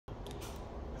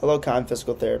Hello, Kime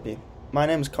Physical Therapy. My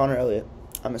name is Connor Elliott.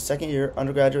 I'm a second-year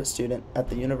undergraduate student at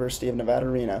the University of Nevada,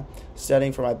 Reno,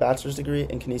 studying for my bachelor's degree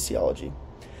in kinesiology.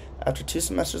 After 2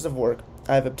 semesters of work,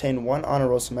 I have obtained 1 honor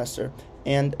roll semester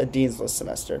and a Dean's List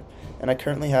semester, and I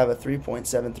currently have a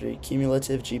 3.73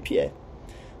 cumulative GPA.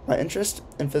 My interest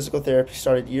in physical therapy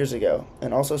started years ago,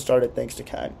 and also started thanks to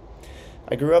Kime.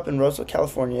 I grew up in Roseville,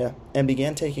 California, and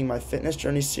began taking my fitness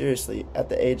journey seriously at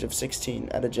the age of 16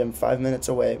 at a gym 5 minutes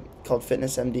away called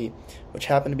Fitness MD, which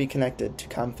happened to be connected to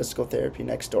Kime Physical Therapy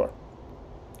next door.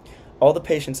 All the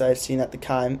patients I have seen at the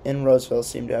Kime in Roseville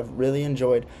seem to have really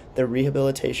enjoyed their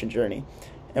rehabilitation journey,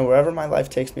 and wherever my life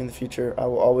takes me in the future, I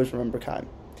will always remember Kime.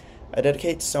 I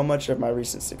dedicate so much of my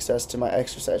recent success to my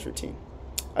exercise routine.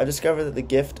 I've discovered that the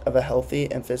gift of a healthy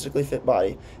and physically fit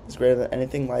body is greater than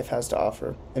anything life has to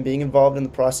offer, and being involved in the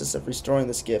process of restoring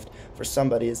this gift for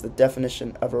somebody is the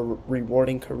definition of a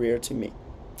rewarding career to me.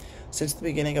 Since the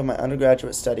beginning of my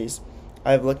undergraduate studies,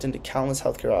 I have looked into countless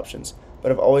healthcare options, but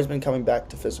have always been coming back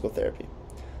to physical therapy.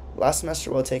 Last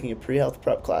semester, while taking a pre-health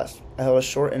prep class, I held a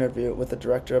short interview with the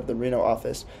director of the Reno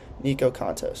office, Nico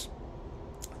Contos.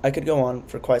 I could go on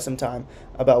for quite some time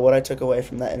about what I took away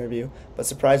from that interview, but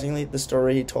surprisingly, the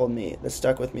story he told me that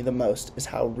stuck with me the most is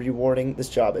how rewarding this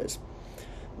job is.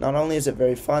 Not only is it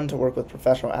very fun to work with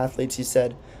professional athletes, he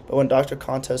said, but when Dr.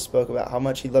 Contos spoke about how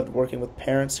much he loved working with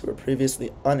parents who were previously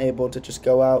unable to just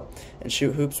go out and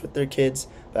shoot hoops with their kids,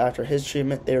 but after his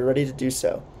treatment they were ready to do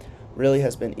so, really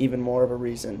has been even more of a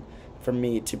reason for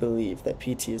me to believe that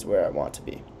PT is where I want to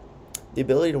be. The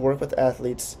ability to work with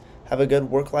athletes, have a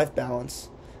good work-life balance,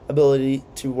 ability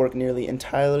to work nearly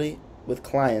entirely with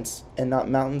clients and not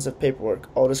mountains of paperwork,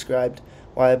 all described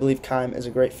why I believe Kime is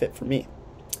a great fit for me.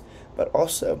 But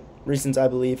also, reasons I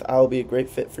believe I will be a great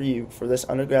fit for you for this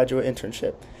undergraduate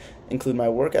internship include my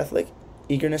work ethic,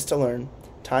 eagerness to learn,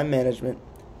 time management,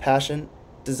 passion,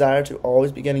 desire to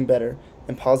always be getting better,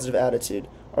 and positive attitude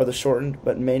are the shortened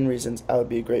but main reasons I would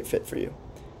be a great fit for you.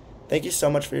 Thank you so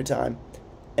much for your time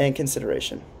and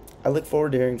consideration. I look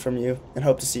forward to hearing from you and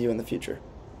hope to see you in the future.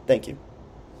 Thank you.